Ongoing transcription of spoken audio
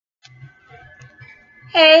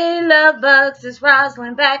Hey love bugs, it's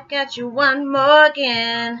Roslynn back at you one more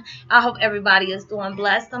again. I hope everybody is doing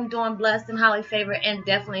blessed. I'm doing blessed and highly favored and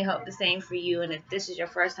definitely hope the same for you. And if this is your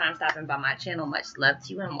first time stopping by my channel, much love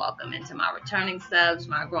to you and welcome into my returning subs,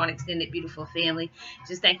 my growing extended beautiful family.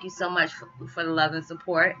 Just thank you so much for the love and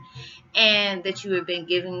support and that you have been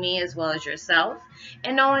giving me as well as yourself.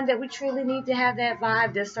 And knowing that we truly need to have that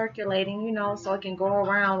vibe that's circulating, so it can go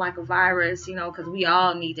around like a virus, because we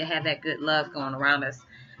all need to have that good love going around us,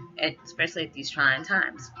 especially at these trying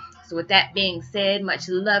times. So with that being said, much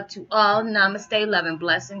love to all. Namaste, love and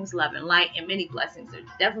blessings, love and light, and many blessings are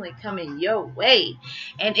definitely coming your way.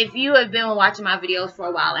 And if you have been watching my videos for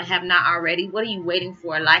a while and have not already, what are you waiting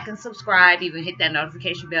for? Like and subscribe, even hit that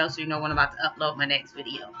notification bell so you know when I'm about to upload my next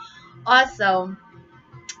video. Also,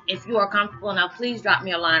 if you are comfortable now, please drop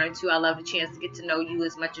me a line or two. I love the chance to get to know you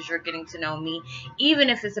as much as you're getting to know me, even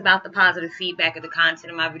if it's about the positive feedback of the content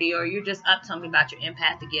of my video, or you're just up telling me about your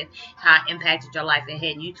empathic gift, how it impacted your life and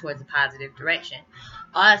heading you towards a positive direction.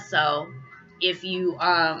 Also, if you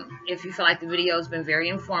feel like the video has been very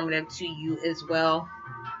informative to you as well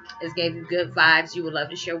as gave you good vibes, you would love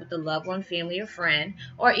to share with a loved one, family, or friend,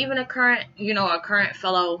 or even a current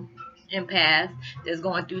fellow empath that's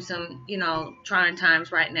going through some, trying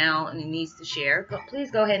times right now and he needs to share,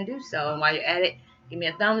 please go ahead and do so. And while you're at it, give me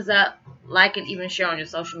a thumbs up, like, and even share on your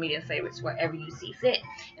social media favorites wherever you see fit.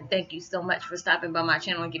 And thank you so much for stopping by my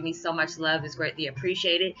channel and giving me so much love. It's greatly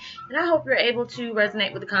appreciated. And I hope you're able to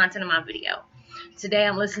resonate with the content of my video. Today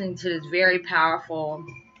I'm listening to this very powerful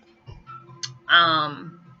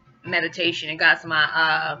meditation. It got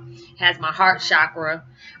has my heart chakra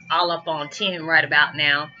all up on 10 right about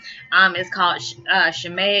now. It's called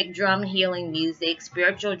Shamanic Drum Healing Music,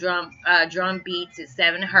 Spiritual Drum Beats at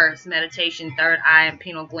 7 Hertz Meditation, Third Eye and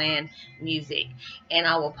Pineal Gland Music. And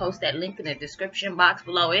I will post that link in the description box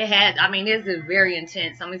below. This is very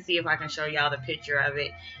intense. Let me see if I can show y'all the picture of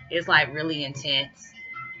it. It's like really intense.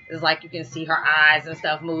 It's like you can see her eyes and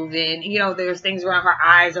stuff moving. There's things around her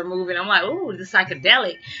eyes are moving. I'm like, ooh, this is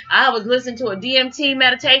psychedelic. I was listening to a DMT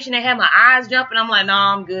meditation and had my eyes jumping. I'm like, no,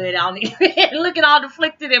 I'm good. I don't need looking all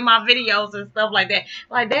deflected in my videos and stuff like that.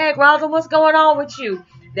 Like, Dad, Rosalind, what's going on with you?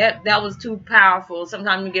 That was too powerful.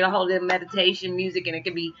 Sometimes you get a hold of meditation music and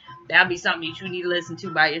that'll be something that you need to listen to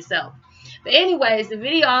by yourself. But anyways, the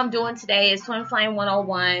video I'm doing today is Twin Flame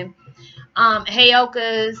 101.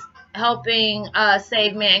 Heyoka's helping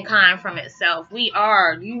save mankind from itself.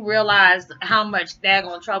 You realize how much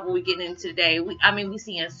daggone trouble we getting in today. We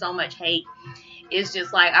seeing so much hate. It's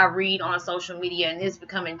just like I read on social media and it's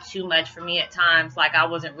becoming too much for me at times. Like I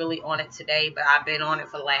wasn't really on it today, but I've been on it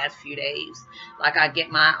for the last few days. Like I get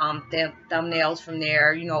my thumbnails from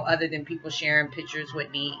there, other than people sharing pictures with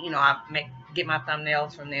me, I get my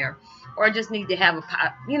thumbnails from there. Or just need to have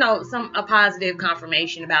a positive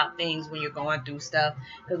confirmation about things when you're going through stuff.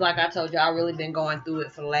 Because like I told you, I've really been going through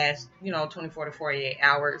it for the last 24 to 48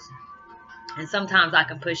 hours. And sometimes I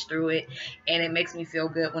can push through it and it makes me feel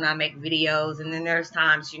good when I make videos. And then there's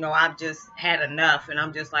times, I've just had enough and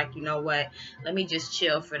I'm just like, you know what, let me just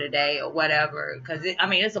chill for the day or whatever. Because,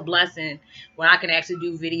 it's a blessing when I can actually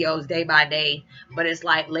do videos day by day. But it's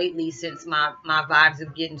like lately, since my vibes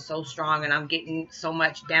are getting so strong and I'm getting so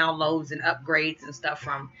much downloads and upgrades and stuff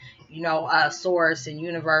from, source and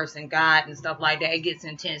universe and God and stuff like that, it gets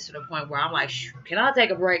intense to the point where I'm like, can I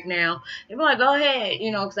take a break now? They're like, go ahead,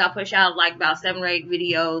 because I push out like about 7 or 8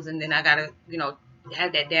 videos and then I gotta,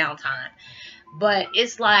 have that downtime. But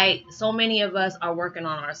it's like so many of us are working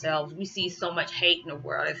on ourselves. We see so much hate in the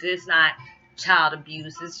world. If it's not child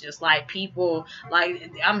abuse, it's just like people,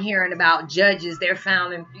 like I'm hearing about judges, they're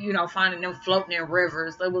finding them floating in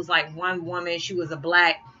rivers. There was like one woman, she was a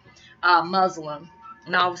black Muslim.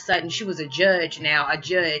 And all of a sudden, she was a judge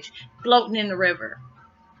floating in the river.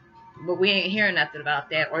 But we ain't hearing nothing about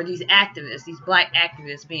that. Or these activists, these black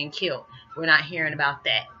activists being killed. We're not hearing about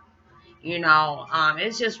that.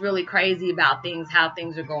 It's just really crazy about how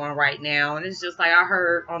things are going right now. And it's just like I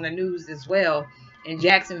heard on the news as well. In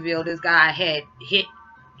Jacksonville, this guy had hit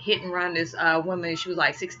and run this woman. She was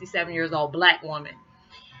like 67 years old, black woman.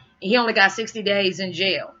 And he only got 60 days in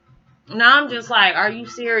jail. Now I'm just like, are you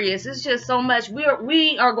serious? It's just so much. We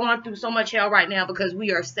are going through so much hell right now because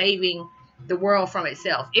we are saving the world from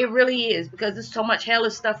itself. It really is, because there's so much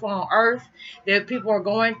hellish stuff on earth that people are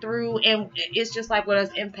going through, and it's just like with us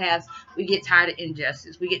empaths, we get tired of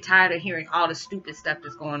injustice. We get tired of hearing all the stupid stuff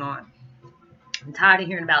that's going on. I'm tired of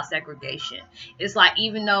hearing about segregation. It's like,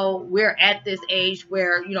 even though we're at this age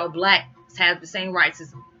where blacks have the same rights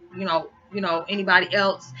as anybody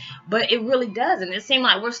else, but it really doesn't. It seems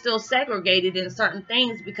like we're still segregated in certain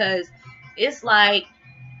things, because it's like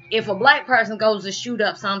if a black person goes to shoot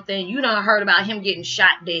up something, you done heard about him getting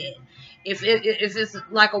shot dead. If it's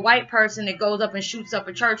like a white person that goes up and shoots up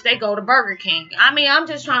a church, they go to Burger King. I mean, I'm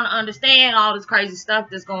just trying to understand all this crazy stuff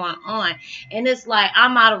that's going on. And it's like,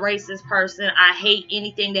 I'm not a racist person. I hate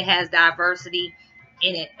anything that has diversity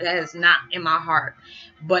in it. That is not in my heart.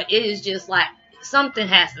 But it is just like, something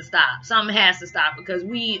has to stop. Something has to stop, because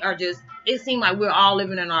we are just, it seems like we're all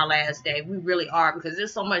living in our last day. We really are, because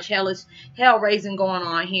there's so much hell raising going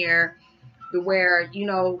on here, where, you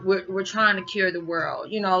know, we're trying to cure the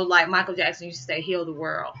world. You know, like Michael Jackson used to say, heal the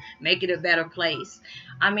world, make it a better place.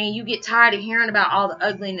 I mean, you get tired of hearing about all the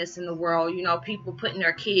ugliness in the world. You know, people putting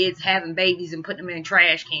their kids, having babies and putting them in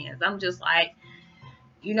trash cans. I'm just like,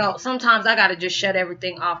 you know, sometimes I got to just shut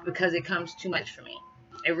everything off, because it comes too much for me.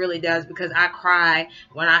 It really does, because I cry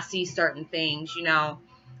when I see certain things. You know,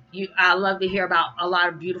 I love to hear about a lot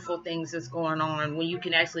of beautiful things that's going on, when you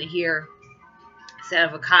can actually hear, instead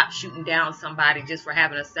of a cop shooting down somebody just for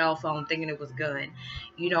having a cell phone thinking it was a gun,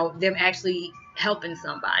 you know, them actually helping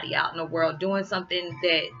somebody out in the world, doing something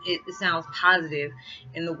that it sounds positive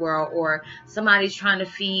in the world, or somebody's trying to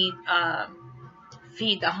feed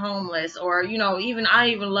the homeless, or, you know, I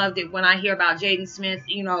even loved it when I hear about Jaden Smith,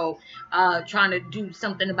 you know, trying to do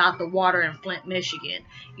something about the water in Flint, Michigan.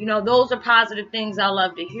 You know, those are positive things I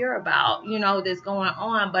love to hear about, you know, that's going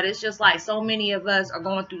on. But it's just like, so many of us are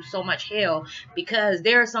going through so much hell, because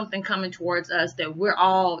there's something coming towards us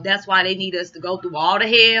that that's why they need us to go through all the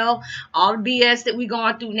hell, all the BS that we're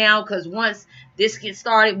going through now, because once this gets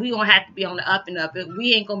started, we gonna have to be on the up and up.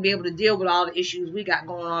 We ain't gonna be able to deal with all the issues we got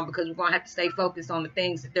going on, because we're gonna have to stay focused on the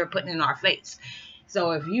things that they're putting in our face.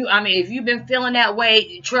 So if you've been feeling that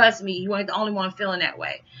way, trust me, you ain't the only one feeling that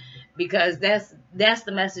way, because that's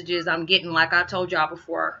the messages I'm getting. Like I told y'all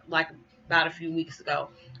before, like about a few weeks ago,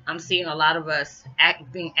 I'm seeing a lot of us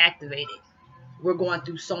being activated. We're going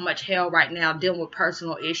through so much hell right now, dealing with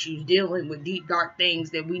personal issues, dealing with deep, dark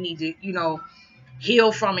things that we need to, you know,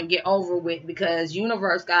 heal from and get over with, because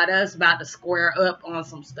universe got us about to square up on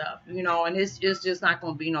some stuff, you know, and it's just not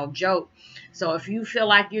going to be no joke. So if you feel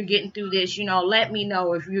like you're getting through this, you know, let me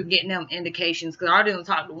know if you're getting them indications, because I didn't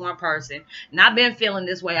talk to one person and I've been feeling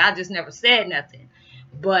this way. I just never said nothing.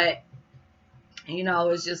 But, you know,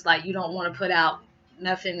 it's just like, you don't want to put out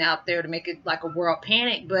nothing out there to make it like a world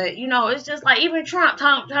panic. But, you know, it's just like, even Trump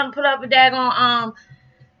trying to put up a daggone,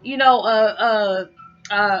 you know,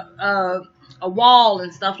 a wall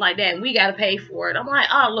and stuff like that, and we got to pay for it. I'm like,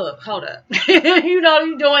 oh, look, hold up. You know,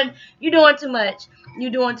 you're doing too much.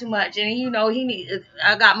 You're doing too much. And, you know,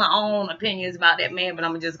 I got my own opinions about that man, but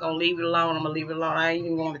I'm just going to leave it alone. I'm going to leave it alone. I ain't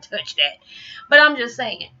even going to touch that. But I'm just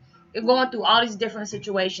saying, you're going through all these different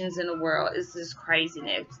situations in the world. It's just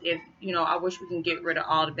craziness. If, you know, I wish we can get rid of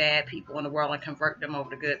all the bad people in the world and convert them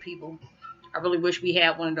over to good people. I really wish we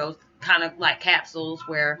had one of those kind of like capsules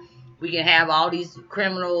where we can have all these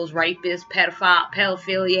criminals, rapists,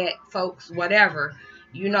 pedophiliac folks, whatever,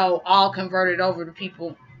 you know, all converted over to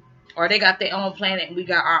people, or they got their own planet and we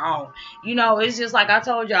got our own. You know, it's just like I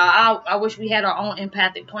told y'all, I wish we had our own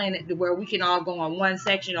empathic planet to where we can all go on one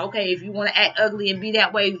section. Okay, if you want to act ugly and be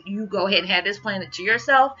that way, you go ahead and have this planet to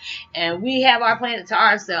yourself, and we have our planet to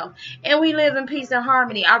ourselves, and we live in peace and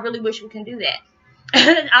harmony. I really wish we can do that.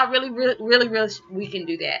 I really wish we can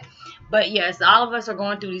do that. But yes, all of us are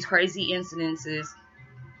going through these crazy incidences.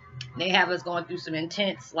 They have us going through some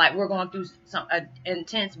intense, like we're going through some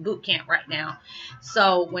intense boot camp right now.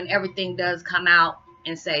 So when everything does come out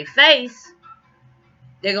and save face,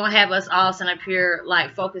 they're going to have us all sitting up here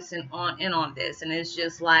like focusing on this. And it's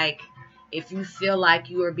just like, if you feel like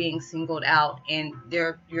you are being singled out and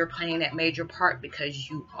you're playing that major part, because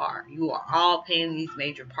you are all playing these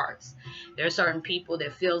major parts. There are certain people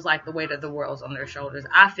that feels like the weight of the world's on their shoulders.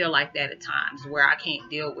 I feel like that at times, where I can't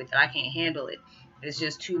deal with it. I can't handle it. It's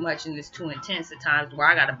just too much and it's too intense at times, where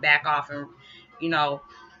I got to back off and,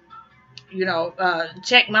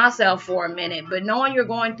 check myself for a minute. But knowing you're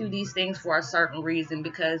going through these things for a certain reason,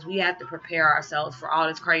 because we have to prepare ourselves for all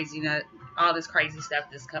this craziness, all this crazy stuff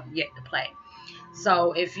that's yet to play.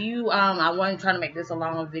 So if you, I wasn't trying to make this a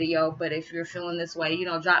long video, but if you're feeling this way, you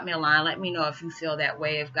know, drop me a line. Let me know if you feel that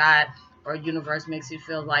way. If God or universe makes you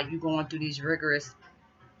feel like you're going through these rigorous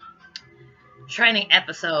training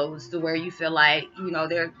episodes to where you feel like, you know,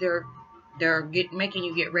 they're making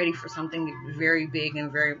you get ready for something very big and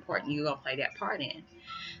very important. You're going to play that part in.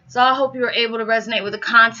 So I hope you were able to resonate with the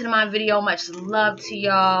content of my video. Much love to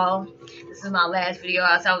y'all. This is my last video.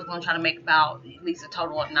 I said I was going to try to make about at least a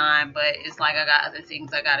total of 9, but it's like I got other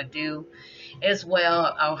things I got to do as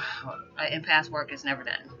well. And past work is never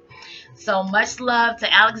done. So much love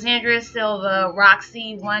to Alexandria Silva,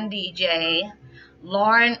 Roxy, 1DJ,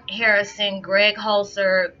 Lauren Harrison, Greg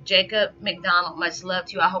Holzer, Jacob McDonald, much love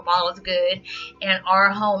to you. I hope all is good. And R.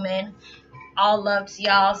 Holman, all love to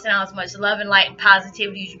y'all. Send out as much love and light and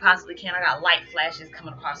positivity as you possibly can. I got light flashes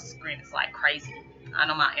coming across the screen. It's like crazy. I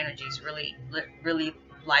know my energy is really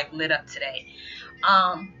like lit up today.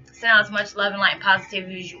 Send out as much love and light and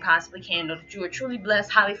positivity as you possibly can. Know that you are truly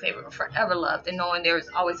blessed, highly favored, and forever loved. And knowing there is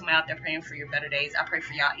always someone out there praying for your better days. I pray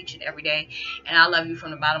for y'all each and every day. And I love you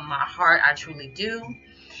from the bottom of my heart. I truly do.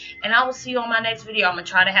 And I will see you on my next video. I'm going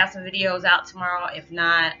to try to have some videos out tomorrow. If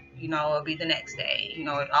not, it'll be the next day.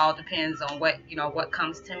 It all depends on what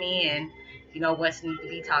comes to me and, what's need to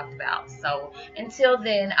be talked about. So until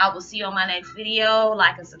then, I will see you on my next video.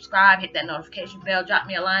 Like and subscribe. Hit that notification bell. Drop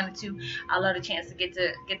me a line or two. I love the chance to get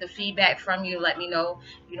the feedback from you. Let me know,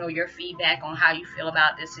 your feedback on how you feel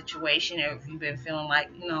about this situation. Or if you've been feeling like,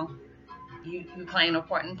 you playing an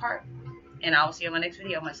important part. And I will see you on my next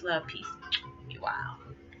video. Much love. Peace. Be wild.